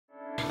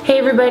Hey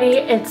everybody,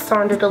 it's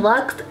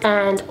Sonjdradeluxe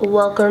and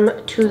welcome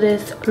to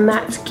this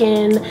matte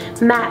skin,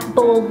 matte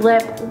bold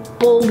lip,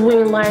 bold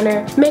wing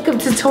liner makeup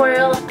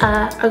tutorial.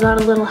 I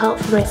got a little help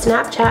from my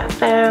Snapchat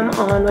fam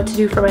on what to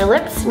do for my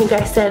lips. And you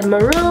guys said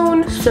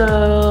maroon,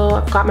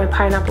 so I've got my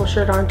pineapple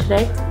shirt on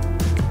today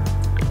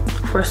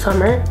for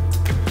summer.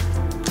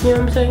 You know what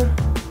I'm saying?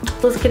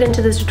 Let's get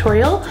into this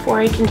tutorial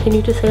before I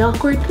continue to say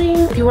awkward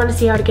things. If you want to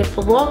see how to get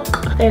the look,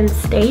 then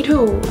stay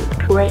tuned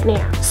right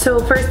now. So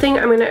first thing,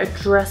 I'm going to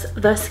address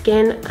the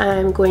skin.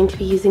 I'm going to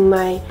be using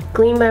my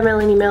Gleam by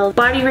MELANIE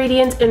Body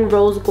Radiance in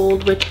Rose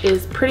Gold, which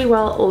is pretty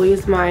well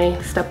always my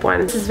step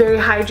one. This is very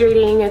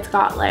hydrating. It's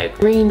got like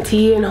green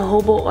tea and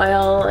jojoba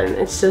oil, and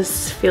it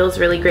just feels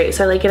really great.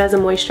 So I like it as a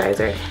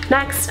moisturizer.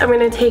 Next, I'm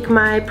going to take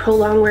my Pro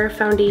Longwear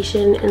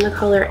foundation in the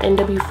color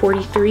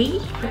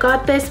NW43. I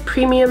got this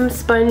premium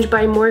sponge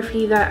by MORPHE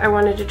that I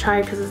wanted to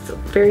try because it's a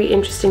very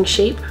interesting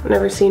shape. I've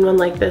never seen one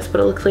like this,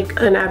 but it looks like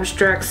an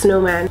abstract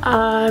snowman.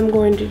 I'm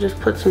going to just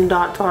put some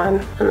dots on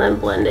and then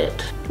blend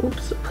it.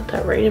 Oops, put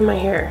that right in my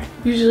hair.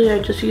 Usually I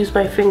just use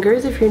my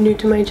fingers if you're new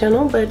to my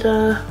channel, but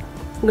I'm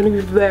gonna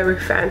be very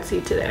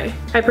fancy today.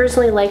 I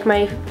personally like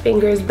my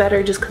fingers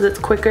better just because it's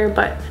quicker,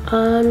 but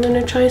I'm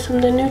gonna try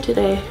something new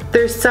today.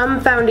 There's some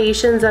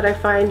foundations that I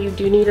find you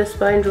do need a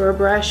sponge or a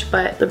brush,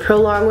 but the Pro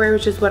Longwear,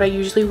 which is what I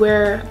usually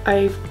wear,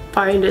 I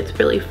find it's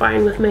really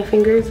fine with my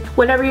fingers.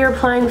 Whenever you're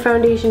applying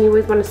foundation, you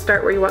always want to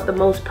start where you want the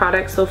most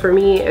product. So for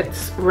me,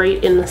 it's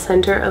right in the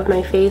center of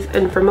my face,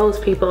 and for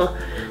most people,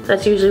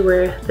 that's usually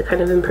where the kind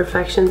of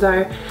imperfections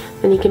are.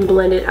 Then you can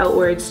blend it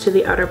outwards to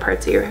the outer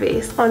parts of your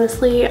face.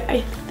 Honestly,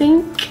 I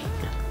think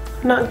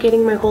I'm not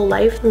getting my whole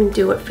life. I'm gonna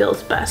do what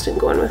feels best and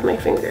going with my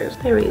fingers.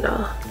 There we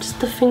go. Just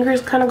the fingers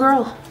kind of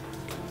girl.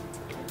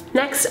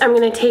 Next, I'm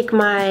going to take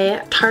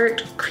my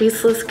Tarte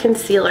Creaseless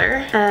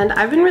Concealer, and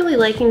I've been really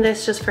liking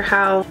this just for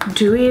how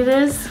dewy it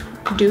is.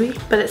 Dewy,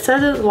 but it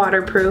says it's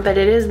waterproof, but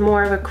it is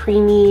more of a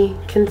creamy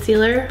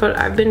concealer. But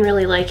I've been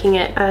really liking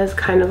it as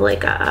kind of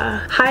like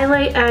a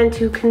highlight and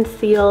to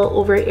conceal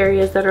over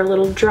areas that are a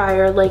little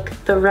drier,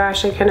 like the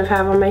rash I kind of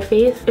have on my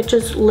face. It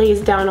just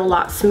lays down a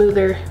lot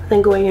smoother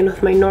than going in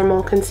with my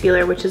normal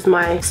concealer, which is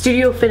my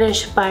Studio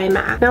Finish by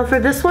MAC. Now for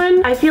this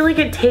one, I feel like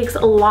it takes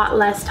a lot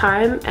less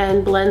time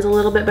and blends a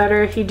little bit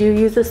better if you do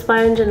use a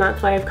sponge, and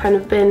that's why I've kind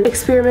of been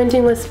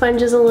experimenting with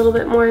sponges a little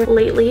bit more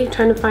lately,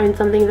 trying to find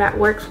something that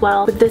works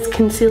well with this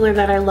concealer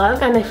that I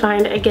love, and I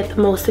find I get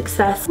the most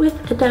success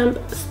with a damp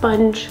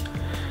sponge.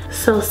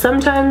 So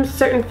sometimes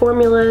certain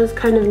formulas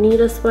kind of need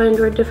a sponge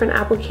or a different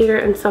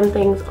applicator, and some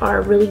things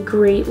are really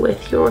great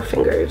with your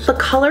fingers. The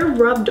color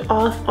rubbed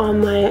off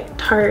on my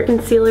Tarte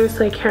concealer,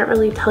 so I can't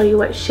really tell you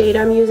what shade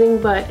I'm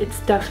using, but it's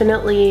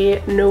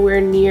definitely nowhere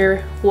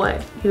near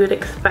what you would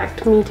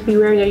expect me to be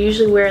wearing. I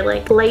usually wear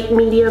like light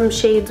medium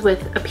shades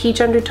with a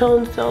peach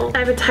undertone, so I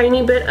have a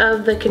tiny bit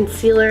of the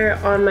concealer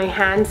on my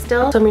hand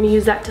still, so I'm going to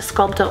use that to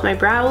sculpt out my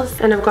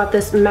brows, and I've got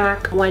this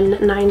MAC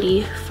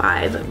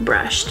 195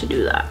 brush to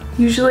do that.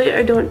 Usually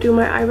I don't do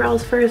my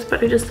eyebrows first,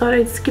 but I just thought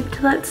I'd skip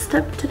to that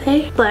step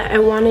today. But I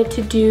wanted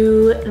to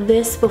do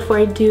this before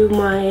I do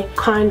my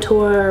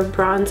contour or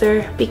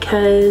bronzer,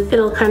 because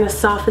it'll kind of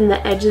soften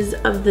the edges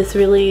of this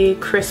really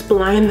crisp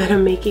line that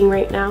I'm making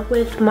right now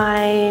with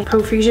my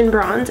Profusion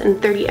Bronze in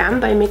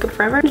 30M by Makeup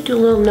Forever. I'm gonna do a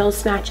little nose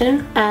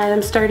snatching, and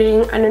I'm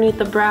starting underneath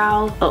the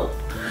brow. Oh,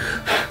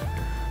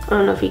 I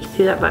don't know if you can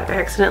see that, but I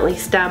accidentally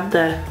stabbed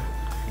the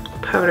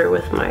powder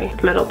with my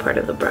metal part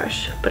of the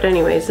brush. But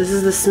anyways, this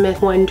is the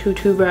Smith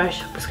 122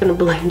 brush. I'm just gonna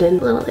blend in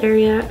a little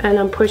area, and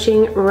I'm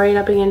pushing right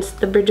up against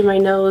the bridge of my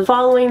nose,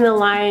 following the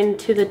line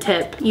to the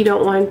tip. You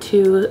don't want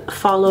to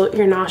follow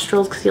your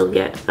nostrils because you'll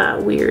get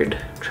a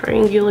weird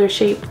triangular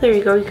shape. There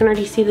you go. You can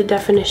already see the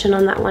definition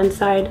on that one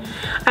side.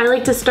 I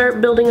like to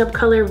start building up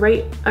color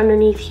right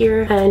underneath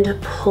here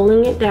and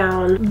pulling it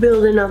down,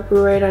 building up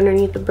right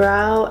underneath the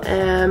brow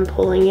and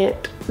pulling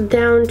it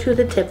down to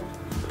the tip.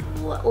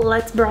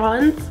 Let's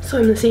bronze. So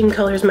I'm the same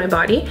color as my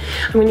body.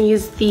 I'm going to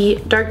use the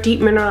Dark Deep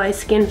Mineralized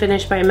Skin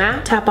Finish by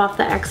MAC, tap off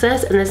the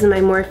excess, and this is my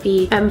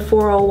Morphe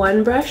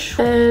M401 brush.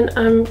 And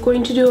I'm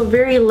going to do a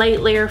very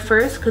light layer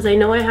first because I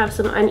know I have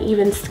some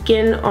uneven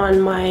skin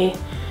on my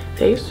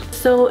face.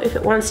 So if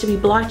it wants to be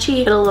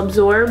blotchy, it'll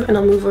absorb, and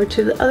I'll move over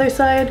to the other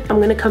side. I'm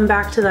going to come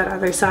back to that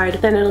other side.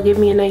 Then it'll give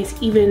me a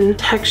nice even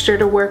texture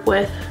to work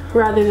with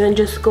rather than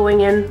just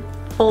going in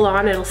full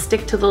on. It'll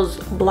stick to those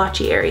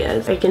blotchy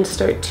areas. I can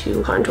start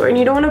to contour, and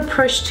you don't want to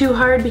push too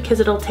hard because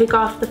it'll take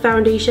off the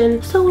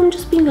foundation. So I'm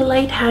just being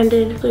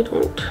light-handed so I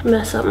don't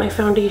mess up my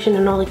foundation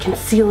and all the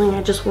concealing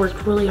I just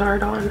worked really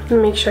hard on. I'm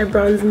gonna make sure I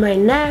bronze my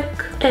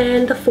neck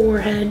and the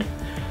forehead.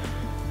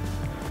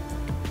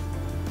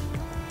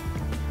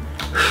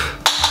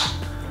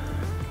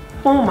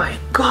 Oh my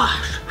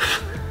gosh.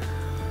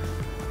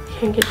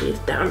 Can't get these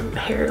damn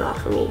hairs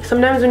off of me.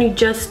 Sometimes when you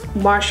just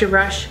wash your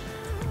brush,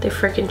 they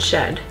freaking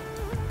shed.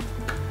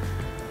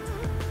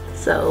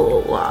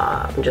 So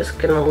I'm just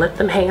gonna let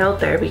them hang out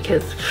there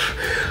because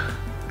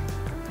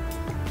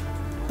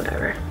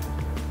whatever.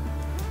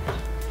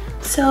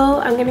 So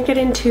I'm gonna get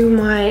into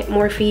my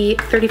Morphe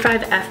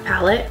 35F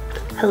palette.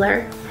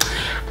 pillar.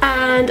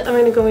 And I'm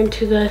gonna go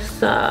into this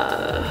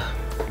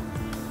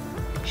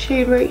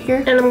shade right here,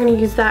 and I'm gonna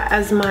use that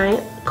as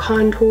my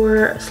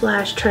contour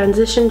slash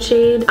transition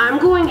shade. I'm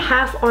going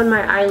half on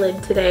my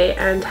eyelid today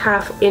and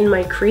half in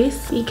my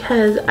crease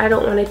because I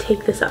don't want to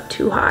take this up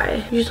too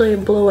high. Usually I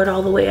blow it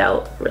all the way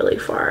out really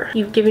far.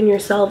 You've given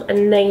yourself a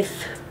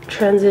nice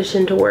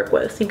transition to work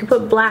with. So you can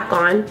put black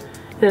on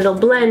and it'll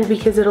blend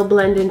because it'll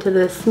blend into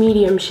this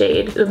medium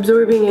shade,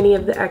 absorbing any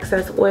of the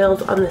excess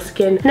oils on the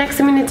skin. Next,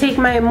 I'm going to take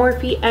my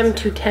Morphe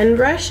M210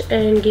 brush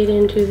and get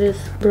into this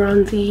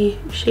bronzy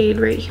shade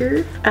right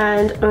here.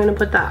 And I'm going to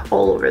put that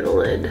all over the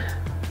lid.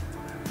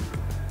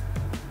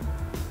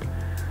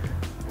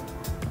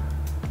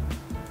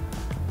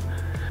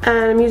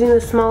 And I'm using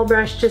the small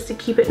brush just to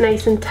keep it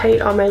nice and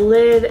tight on my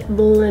lid,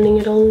 blending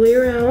it all the way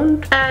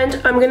around. And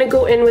I'm gonna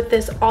go in with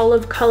this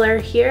olive color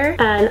here,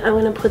 and I'm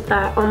gonna put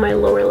that on my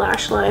lower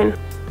lash line.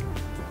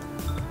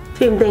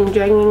 Same thing,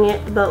 dragging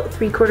it about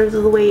 3/4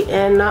 of the way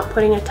in, not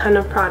putting a ton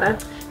of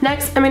product.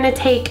 Next, I'm gonna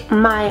take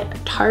my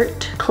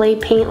Tarte clay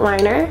paint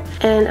liner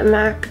and a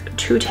MAC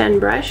 210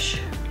 brush.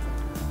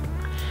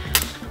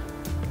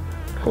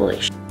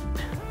 Holy shit.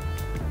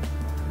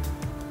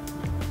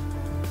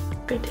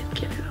 I did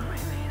get it on my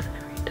face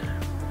every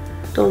time.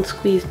 Don't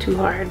squeeze too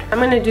hard. I'm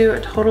gonna do a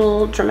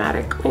total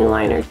dramatic wing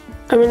liner.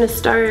 I'm gonna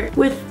start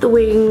with the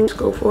wings,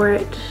 go for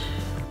it.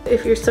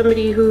 If you're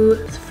somebody who's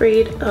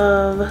afraid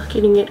of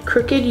getting it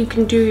crooked, you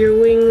can do your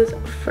wings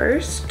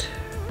first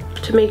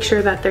to make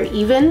sure that they're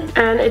even.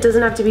 And it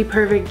doesn't have to be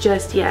perfect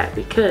just yet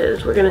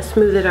because we're gonna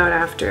smooth it out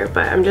after,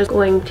 but I'm just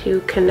going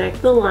to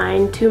connect the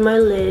line to my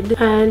lid.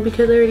 And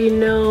because I already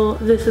know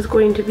this is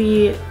going to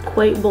be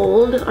quite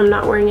bold, I'm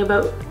not worrying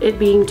about it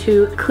being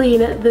too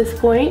clean at this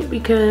point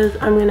because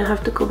I'm gonna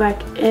have to go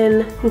back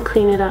in and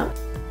clean it up.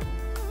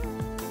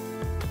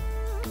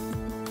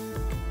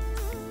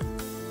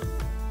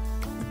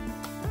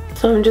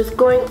 So I'm just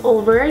going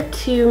over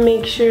to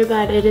make sure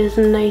that it is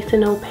nice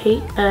and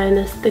opaque and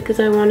as thick as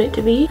I want it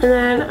to be. And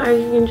then I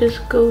can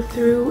just go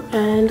through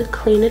and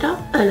clean it up.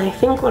 And I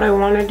think what I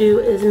want to do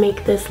is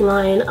make this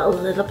line a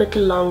little bit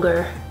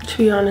longer. To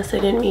be honest, I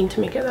didn't mean to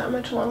make it that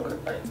much longer,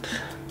 but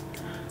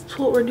that's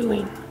what we're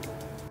doing.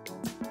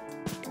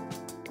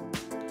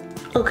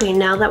 Okay,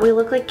 now that we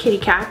look like kitty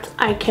cats,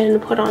 I can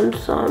put on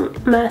some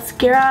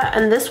mascara,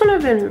 and this one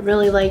I've been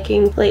really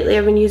liking lately.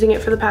 I've been using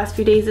it for the past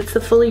few days. It's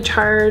the Fully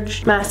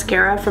Charged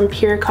mascara from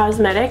Pure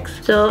Cosmetics.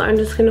 So I'm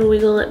just gonna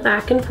wiggle it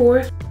back and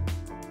forth.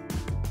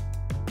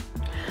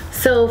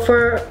 So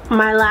for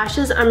my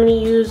lashes, I'm gonna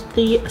use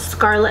the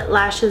Scarlet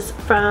Lashes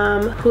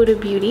from Huda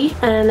Beauty,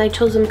 and I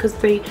chose them because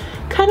they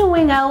kind of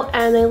wing out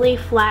and they lay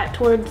flat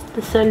towards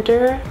the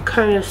center,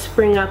 kind of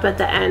spring up at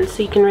the end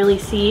so you can really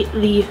see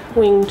the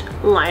winged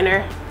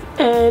liner.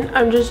 And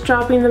I'm just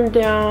dropping them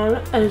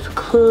down as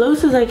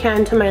close as I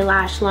can to my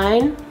lash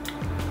line,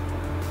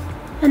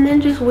 and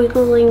then just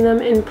wiggling them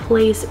in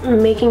place,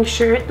 making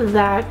sure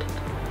that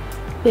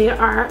they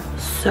are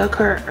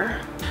secure.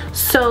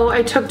 So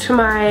I took to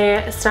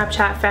my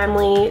Snapchat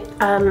family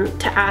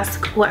to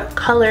ask what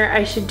color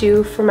I should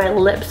do for my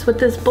lips with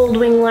this bold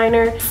wing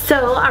liner.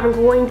 So I'm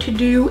going to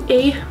do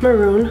a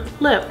maroon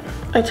lip.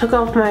 I took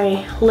off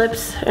my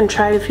lips and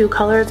tried a few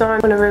colors on.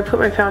 Whenever I put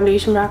my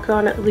foundation back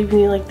on, it leaves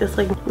me like this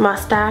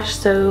mustache,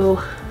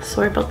 so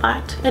sorry about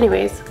that.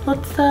 Anyways,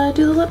 let's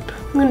do the lip.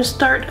 I'm gonna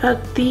start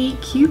at the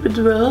Cupid's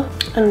bow.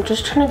 I'm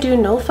just trying to do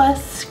no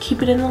fuss,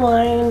 keep it in the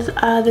lines.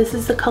 This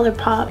is the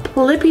ColourPop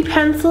Lippy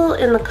Pencil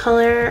in the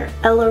color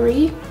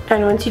Ellery.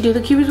 And once you do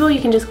the Cupid's bow, you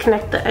can just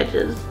connect the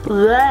edges.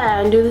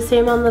 And do the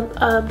same on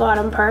the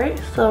bottom part.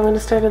 So I'm gonna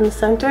start in the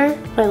center.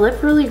 My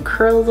lip really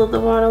curls at the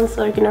bottom,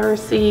 so I can never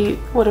see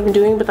what I'm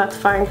doing, but that's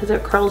fine because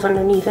it curls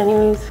underneath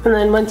anyways. And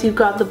then once you've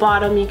got the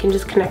bottom, you can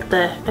just connect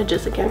the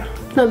edges again.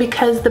 Now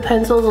because the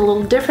pencil is a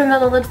little different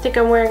than the lipstick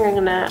I'm wearing, I'm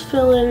gonna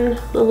fill in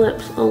the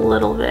lips a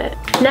little bit.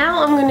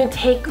 Now I'm gonna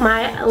take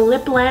my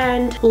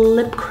Lipland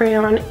lip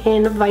crayon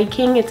in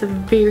Viking. It's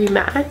very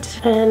matte,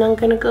 and I'm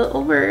gonna go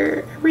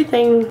over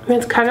everything.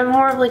 It's kind of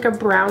more of like a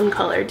brown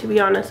color, to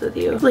be honest with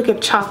you. Like a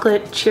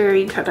chocolate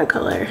cherry kind of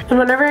color. And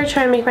whenever I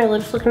try and make my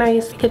lips look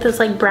nice, I get this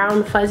like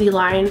brown fuzzy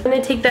line. I'm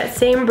gonna take that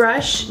same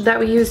brush that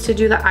we used to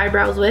do the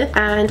eyebrows with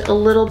and a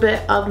little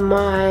bit of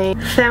my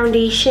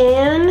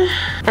foundation,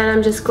 and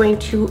I'm just going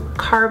to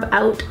carve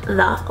out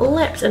the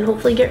lips and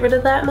hopefully get rid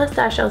of that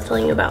mustache I was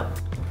telling you about.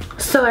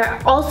 So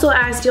I also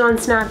asked you on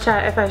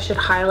Snapchat if I should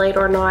highlight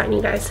or not, and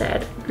you guys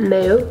said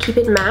no, keep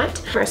it matte.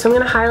 So I'm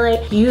gonna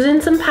highlight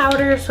using some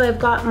powder. So I've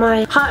got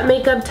my Hot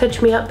Makeup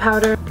Touch Me Up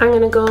powder. I'm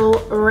gonna go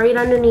right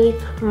underneath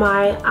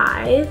my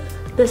eyes.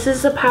 This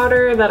is a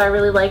powder that I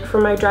really like for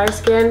my dry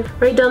skin.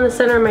 Right down the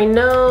center of my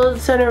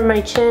nose, center of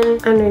my chin,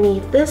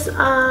 underneath this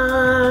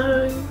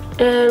eye.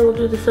 And we'll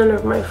do the center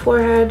of my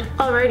forehead.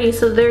 Alrighty,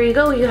 so there you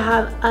go. You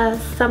have a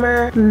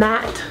summer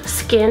matte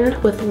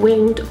skin with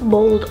winged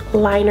bold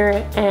liner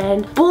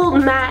and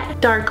bold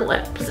matte dark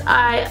lips.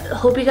 I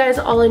hope you guys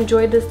all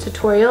enjoyed this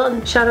tutorial,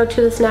 and shout out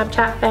to the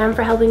Snapchat fam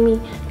for helping me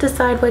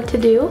decide what to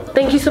do.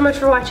 Thank you so much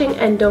for watching,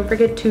 and don't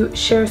forget to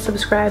share,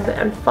 subscribe,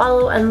 and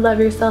follow, and love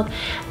yourself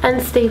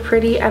and stay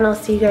pretty, and I'll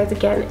see you guys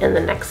again in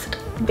the next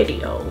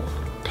video.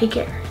 Take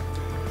care.